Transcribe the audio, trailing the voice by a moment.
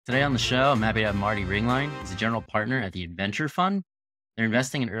Today on the show, I'm happy to have Marty Ringlein. He's a general partner at the Adventure Fund. They're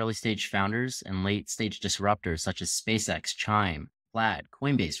investing in early stage founders and late stage disruptors such as SpaceX, Chime, Plaid,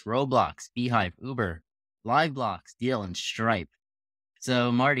 Coinbase, Roblox, Beehive, Uber, LiveBlocks, Deal, and Stripe.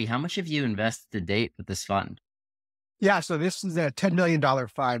 So, Marty, how much have you invested to date with this fund? Yeah, so this is a $10 million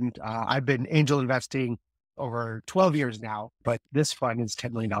fund. I've been angel investing over 12 years now, but this fund is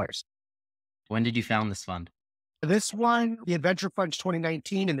 $10 million. When did you found this fund? This one, the Adventure Fund's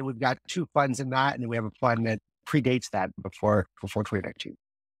 2019, and then we've got two funds in that, and then we have a fund that predates that before 2019.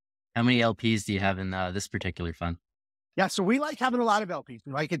 How many LPs do you have in this particular fund? Yeah, so we like having a lot of LPs.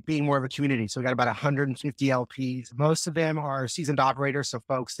 We like it being more of a community. So we got about 150 LPs. Most of them are seasoned operators, so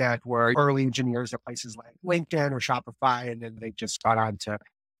folks that were early engineers at places like LinkedIn or Shopify, and then they just got on to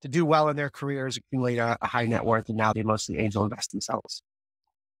do well in their careers, accumulate a high net worth, and now they mostly angel invest themselves.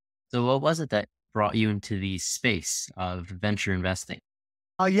 So, what was it that brought you into the space of venture investing?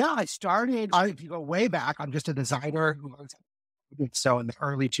 Yeah, if you go way back, I'm just a designer who learns. So in the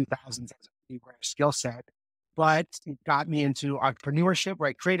early 2000s, that's a pretty rare skill set. But it got me into entrepreneurship,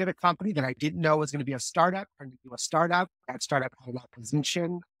 where I created a company that I didn't know was going to be a startup, turned into a startup. That startup had an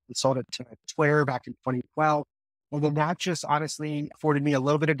acquisition. We sold it to Twitter back in 2012. And then that just honestly afforded me a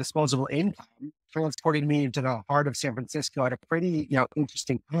little bit of disposable income, transporting me into the heart of San Francisco at a pretty,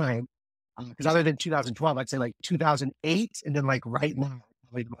 interesting time. Because other than 2012, I'd say like 2008, and then like right now,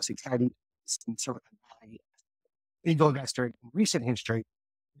 probably the most exciting Silicon Valley angel investor in recent history.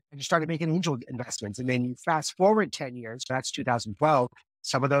 I just started making angel investments. And then you fast forward 10 years, so that's 2012.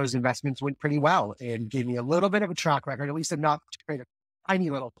 Some of those investments went pretty well and gave me a little bit of a track record, at least enough to create a tiny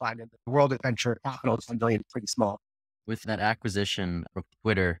little fund. In the world of venture capital, it's $1 billion, pretty small. With that acquisition of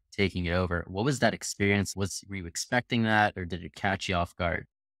Twitter taking it over, what was that experience? Were you expecting that, or did it catch you off guard?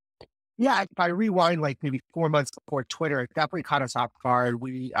 Yeah, if I rewind like maybe 4 months before Twitter, it definitely caught us off guard.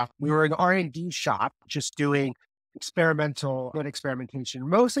 We were an R&D shop just doing experimentation,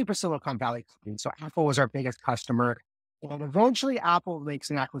 mostly for Silicon Valley companies. So Apple was our biggest customer. And eventually Apple makes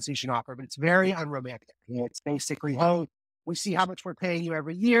an acquisition offer, but it's very unromantic. It's basically, oh, we see how much we're paying you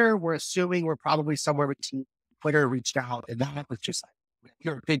every year. We're assuming we're probably somewhere between. Twitter reached out, and that was just like,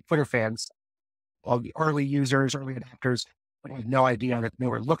 you're big Twitter fans, all the early users, early adapters, but I had no idea that they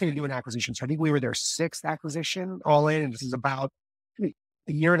were looking to do an acquisition. So I think we were their sixth acquisition all in, and this is about a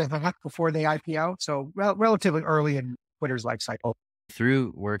year and a half before they IPO. So relatively early in Twitter's life cycle.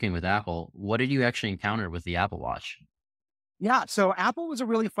 Through working with Apple, what did you actually encounter with the Apple Watch? Yeah. So Apple was a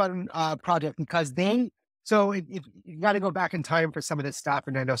really fun project because if you got to go back in time for some of this stuff.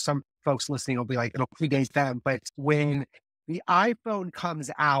 And I know some folks listening will be like, it'll predate them. But when the iPhone comes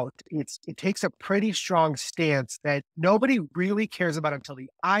out, it takes a pretty strong stance that nobody really cares about until the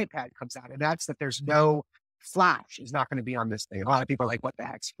iPad comes out. And that's that there's no Flash is not going to be on this thing. A lot of people are like, what the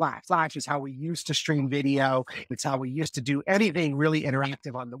heck's Flash? Flash is how we used to stream video. It's how we used to do anything really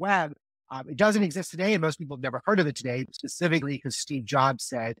interactive on the web. It doesn't exist today, and most people have never heard of it today, specifically because Steve Jobs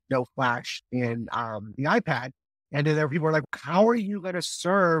said no Flash in the iPad. And then there are people who are like, how are you going to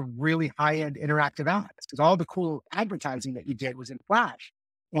serve really high-end interactive ads? Because all the cool advertising that you did was in Flash.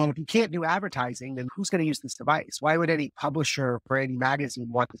 And if you can't do advertising, then who's going to use this device? Why would any publisher for any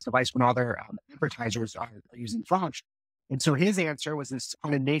magazine want this device when all their advertisers are using Flash? And so his answer was this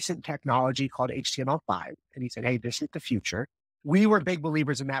on a nascent technology called HTML5. And he said, hey, this is the future. We were big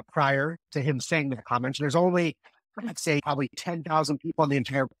believers in that prior to him saying that comment. There's only, I'd say, probably 10,000 people on the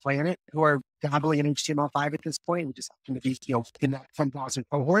entire planet who are dabbling in HTML5 at this point. We just happen to be, in that 10,000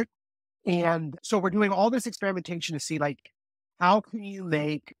 cohort. And so we're doing all this experimentation to see, like, how can you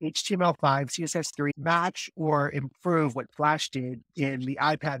make HTML5, CSS3 match or improve what Flash did in the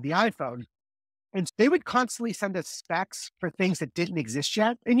iPad, the iPhone? And they would constantly send us specs for things that didn't exist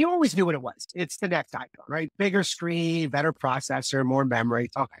yet. And you always knew what it was. It's the next iPhone, right? Bigger screen, better processor, more memory.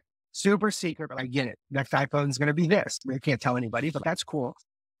 Okay. Super secret, but I get it. Next iPhone is going to be this. I can't tell anybody, but that's cool.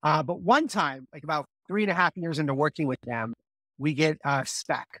 But one time, like about 3.5 years into working with them, we get a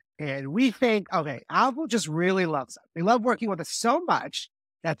spec. And we think, okay, Apple just really loves us. They love working with us so much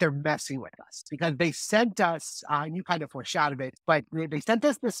that they're messing with us because they sent us, and you kind of foreshadowed it, but they sent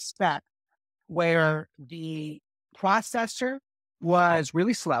us this spec where the processor was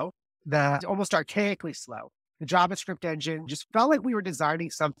really slow, almost archaically slow. The JavaScript engine just felt like we were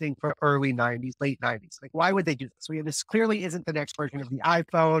designing something for early 90s, late 90s. Like, why would they do this? This clearly isn't the next version of the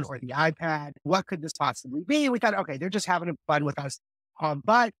iPhone or the iPad. What could this possibly be? We thought, okay, they're just having fun with us.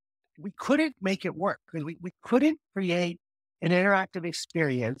 But we couldn't make it work because we couldn't create an interactive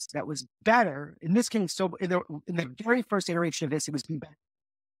experience that was better. In this case, so in the very first iteration of this, it was better.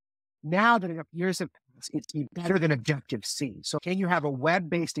 Now that enough years have It's better than Objective-C. So can you have a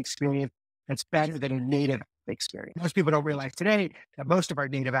web-based experience that's better than a native experience? Most people don't realize today that most of our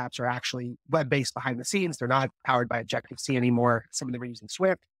native apps are actually web-based behind the scenes. They're not powered by Objective-C anymore. Some of them are using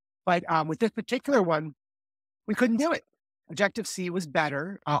Swift. But with this particular one, we couldn't do it. Objective-C was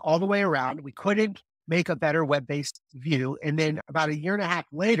better all the way around. We couldn't make a better web-based view. And then about a year and a half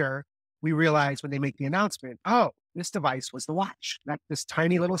later, we realized when they make the announcement, oh, this device was the watch. That's this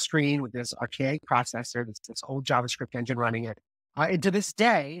tiny little screen with this archaic processor, this old JavaScript engine running it. And to this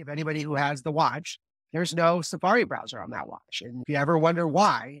day, if anybody who has the watch, there's no Safari browser on that watch. And if you ever wonder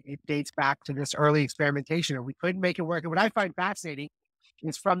why, it dates back to this early experimentation and we couldn't make it work. And what I find fascinating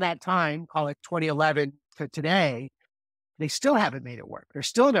is from that time, call it 2011 to today, they still haven't made it work. There's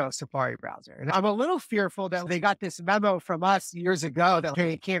still no Safari browser. And I'm a little fearful that they got this memo from us years ago that,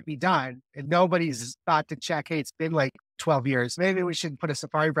 hey, it can't be done. And nobody's thought to check, hey, it's been like 12 years. Maybe we should put a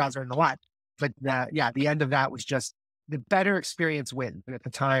Safari browser in the watch. But the end of that was just the better experience wins. And at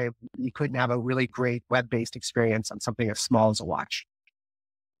the time, you couldn't have a really great web-based experience on something as small as a watch.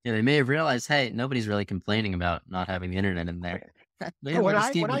 Yeah, they may have realized, hey, nobody's really complaining about not having the internet in there. When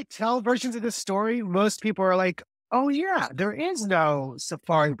I tell versions of this story, most people are like, oh yeah, there is no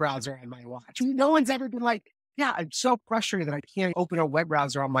Safari browser on my watch. No one's ever been like, yeah, I'm so frustrated that I can't open a web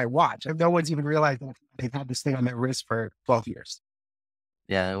browser on my watch. And no one's even realized that they've had this thing on their wrist for 12 years.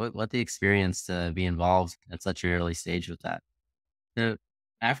 Yeah, what the experience to be involved at such an early stage with that. So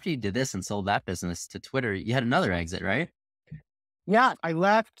after you did this and sold that business to Twitter, you had another exit, right? Yeah, I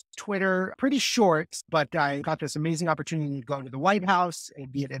left Twitter pretty short, but I got this amazing opportunity to go to the White House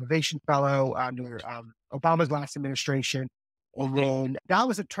and be an innovation fellow under Obama's last administration. And then that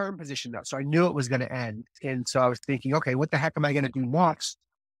was a term position though. So I knew it was going to end. And so I was thinking, okay, what the heck am I going to do next?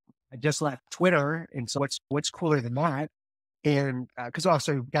 I just left Twitter. And so what's cooler than that? And because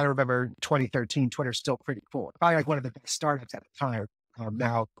also you got to remember 2013, Twitter's still pretty cool. Probably like one of the best startups at the time.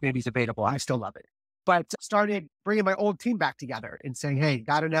 Now maybe it's debatable. I still love it. But started bringing my old team back together and saying, hey,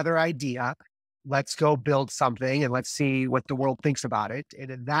 got another idea. Let's go build something and let's see what the world thinks about it. And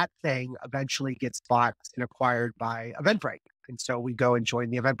then that thing eventually gets bought and acquired by Eventbrite. And so we go and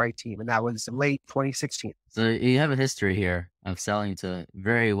join the Eventbrite team. And that was late 2016. So you have a history here of selling to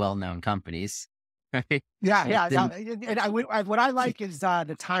very well-known companies, right? Yeah. What I like is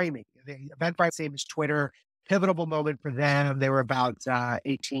the timing. The Eventbrite, same as Twitter. Pivotal moment for them. They were about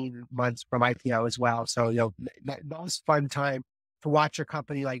 18 months from IPO as well. So, that was fun time to watch your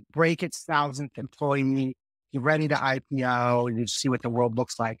company like break its 1,000th employee, you're ready to IPO and you see what the world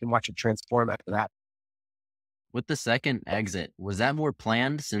looks like and watch it transform after that. With the second exit, was that more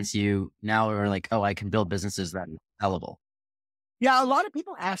planned since you now are like, oh, I can build businesses that are sellable? Yeah, a lot of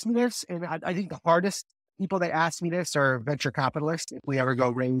people ask me this, and I think the hardest people that ask me this are venture capitalists. If we ever go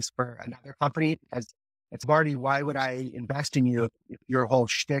raise for another company, as it's Marty, why would I invest in you if your whole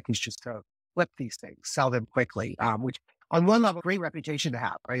shtick is just to flip these things, sell them quickly? Which on one level, great reputation to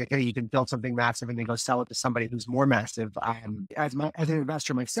have, right? Okay, you can build something massive and then go sell it to somebody who's more massive. As an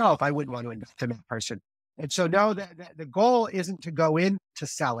investor myself, I wouldn't want to invest in that person. And so no, the goal isn't to go in to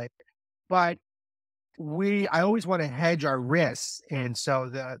sell it, but I always want to hedge our risks. And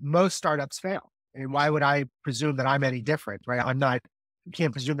so most startups fail. And why would I presume that I'm any different, right? You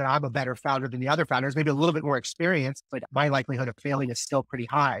can't presume that I'm a better founder than the other founders, maybe a little bit more experienced, but my likelihood of failing is still pretty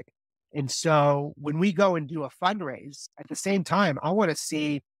high. And so when we go and do a fundraise, at the same time, I want to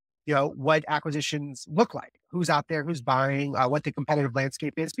see, what acquisitions look like, who's out there, who's buying, what the competitive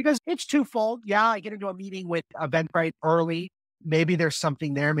landscape is, because it's twofold. Yeah, I get into a meeting with Eventbrite early. Maybe there's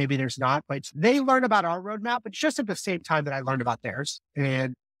something there, maybe there's not, but they learn about our roadmap, but just at the same time that I learned about theirs.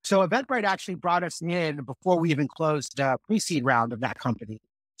 And so Eventbrite actually brought us in before we even closed the pre-seed round of that company.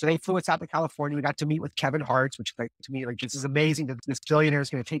 So they flew us out to California. We got to meet with Kevin Hart, which to me, this is amazing that this billionaire is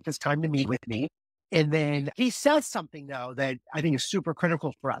going to take this time to meet with me. And then he says something though, that I think is super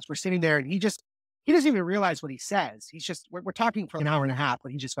critical for us. We're sitting there and he doesn't even realize what he says. We're talking for an hour and a half,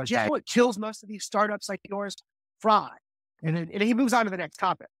 but he just goes, yeah, what kills most of these startups like yours? Fraud. And he moves on to the next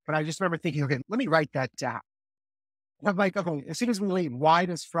topic. But I just remember thinking, okay, let me write that down. I'm like, okay, as soon as we leave, why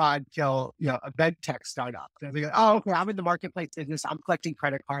does fraud kill, a med tech startup? And they go, oh, okay, I'm in the marketplace business. I'm collecting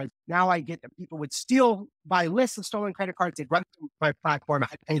credit cards. Now I get that people would buy lists of stolen credit cards. They'd run through my platform.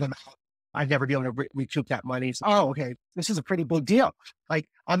 I'd pay them out. I'd never be able to recoup that money. So, okay, this is a pretty big deal. Like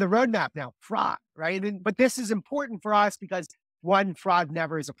on the roadmap now, fraud, right? But this is important for us because one, fraud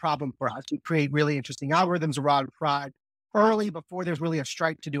never is a problem for us. We create really interesting algorithms around fraud early before there's really a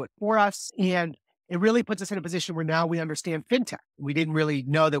strike to do it for us. And it really puts us in a position where now we understand fintech. We didn't really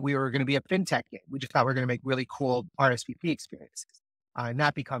know that we were going to be a fintech yet. We just thought we were going to make really cool RSVP experiences. And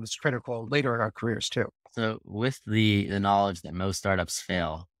that becomes critical later in our careers too. So with the knowledge that most startups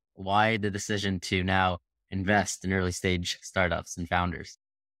fail, why the decision to now invest in early stage startups and founders?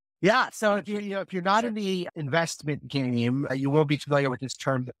 Yeah. So if if you're not in the investment game, you won't be familiar with this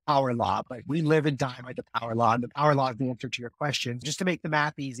term, the power law, but we live and die by the power law. And the power law is the answer to your question. Just to make the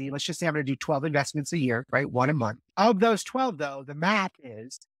math easy, let's just say I'm going to do 12 investments a year, right? One a month. Of those 12, though, the math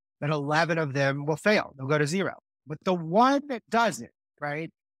is that 11 of them will fail. They'll go to zero. But the one that doesn't,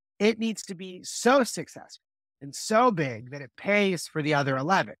 right? It needs to be so successful and so big that it pays for the other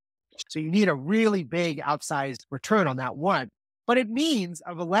 11. So you need a really big outsized return on that one. But it means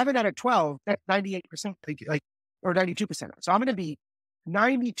of 11 out of 12, that's 98%, or 92%. So I'm going to be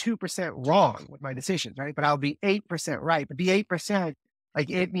 92% wrong with my decisions, right? But I'll be 8% right. But the 8%,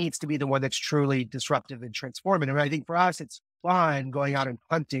 it needs to be the one that's truly disruptive and transformative. And I think for us, it's fun going out and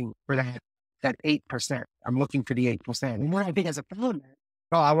hunting for that 8%. I'm looking for the 8%. And when I think as a founder,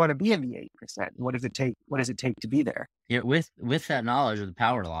 oh, I want to be in the 8%. What does it take? What does it take to be there? Yeah, with that knowledge of the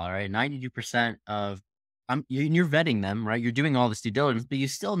power law, right? 92% of you're vetting them, right? You're doing all this due diligence, but you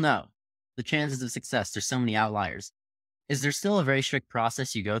still know the chances of success. There's so many outliers. Is there still a very strict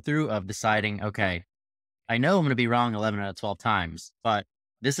process you go through of deciding, okay, I know I'm going to be wrong 11 out of 12 times, but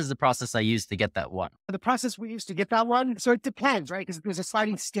this is the process I use to get that one? The process we use to get that one. So it depends, right? Because there's a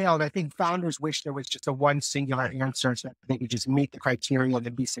sliding scale. And I think founders wish there was just a one singular answer so that they could just meet the criteria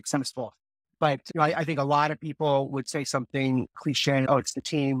and be successful. But I think a lot of people would say something cliche, oh, it's the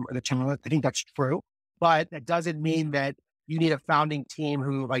team or the talent. I think that's true. But that doesn't mean that you need a founding team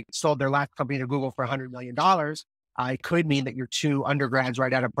who sold their last company to Google for $100 million. It could mean that you're two undergrads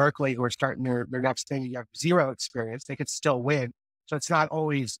right out of Berkeley who are starting their next thing. You have zero experience. They could still win. So it's not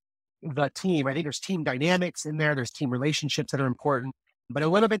always the team. I think there's team dynamics in there. There's team relationships that are important, but a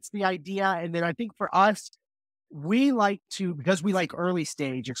little bit's the idea. And then I think for us, because we like early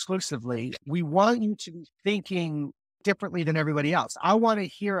stage exclusively, we want you to be thinking differently than everybody else. I want to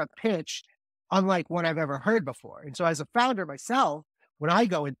hear a pitch unlike one I've ever heard before. And so as a founder myself, when I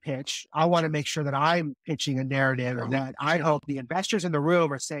go and pitch, I want to make sure that I'm pitching a narrative and that I hope the investors in the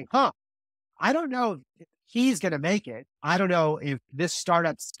room are saying, I don't know if he's going to make it. I don't know if this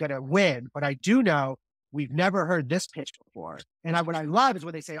startup's going to win, but I do know we've never heard this pitch before. And what I love is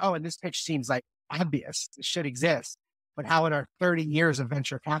when they say, oh, and this pitch seems like obvious, it should exist. But how in our 30 years of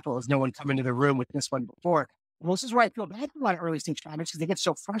venture capital has no one come into the room with this one before? Well, this is where I feel bad for a lot of early stage founders because they get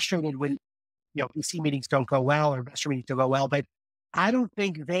so frustrated when VC meetings don't go well or investor meetings don't go well. But I don't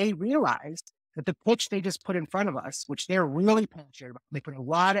think they realized that the pitch they just put in front of us, which they're really passionate about, they put a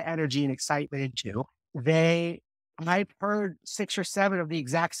lot of energy and excitement into, I've heard 6 or 7 of the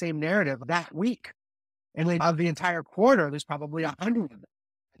exact same narrative that week. And then of the entire quarter, there's probably 100 of them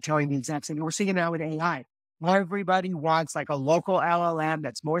telling the exact same. We're seeing it now with AI. Everybody wants a local LLM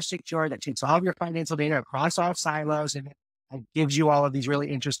that's more secure, that takes all of your financial data across all silos and gives you all of these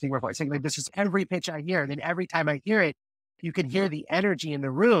really interesting reports. This is every pitch I hear. And then every time I hear it, you can hear the energy in the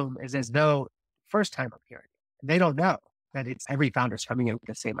room as though first time I'm hearing it. They don't know that it's every founder's coming in with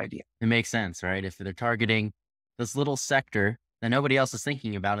the same idea. It makes sense, right? If they're targeting this little sector that nobody else is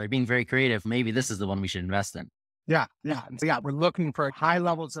thinking about, they're being very creative. Maybe this is the one we should invest in. Yeah. And so, we're looking for high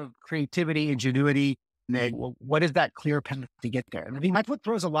levels of creativity, ingenuity. And then, what is that clear path to get there? And I think that's what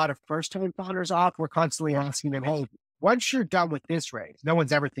throws a lot of first-time founders off. We're constantly asking them, hey, once you're done with this raise, no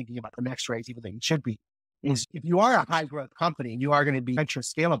one's ever thinking about the next raise, even though you should be, is if you are a high-growth company and you are going to be venture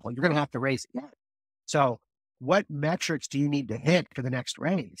scalable, you're going to have to raise again. So what metrics do you need to hit for the next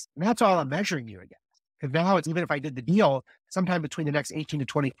raise? And that's all I'm measuring you against. Because now it's, even if I did the deal sometime between the next 18 to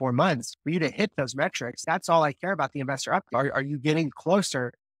 24 months, for you to hit those metrics, that's all I care about the investor up. Are you getting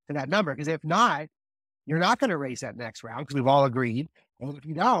closer to that number? Because if not, you're not going to raise that next round because we've all agreed. And if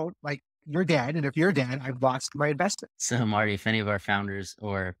you don't, you're dead. And if you're dead, I've lost my investment. So Marty, if any of our founders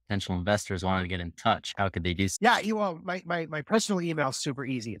or potential investors wanted to get in touch, how could they do so? Yeah, my personal email is super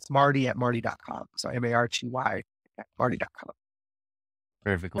easy. It's marty@marty.com. So MARTY@marty.com.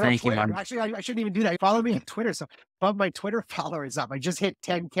 Perfect. Well, thank you, Marty. Actually, I shouldn't even do that. Follow me on Twitter. So above my Twitter followers up. I just hit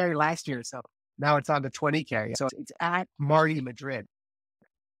 10K last year. So now it's on to 20K. So it's at Marty Madrid.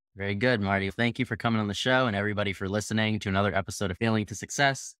 Very good, Marty. Thank you for coming on the show and everybody for listening to another episode of Failing to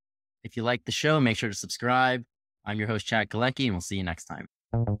Success. If you like the show, make sure to subscribe. I'm your host, Chad Galecki, and we'll see you next time.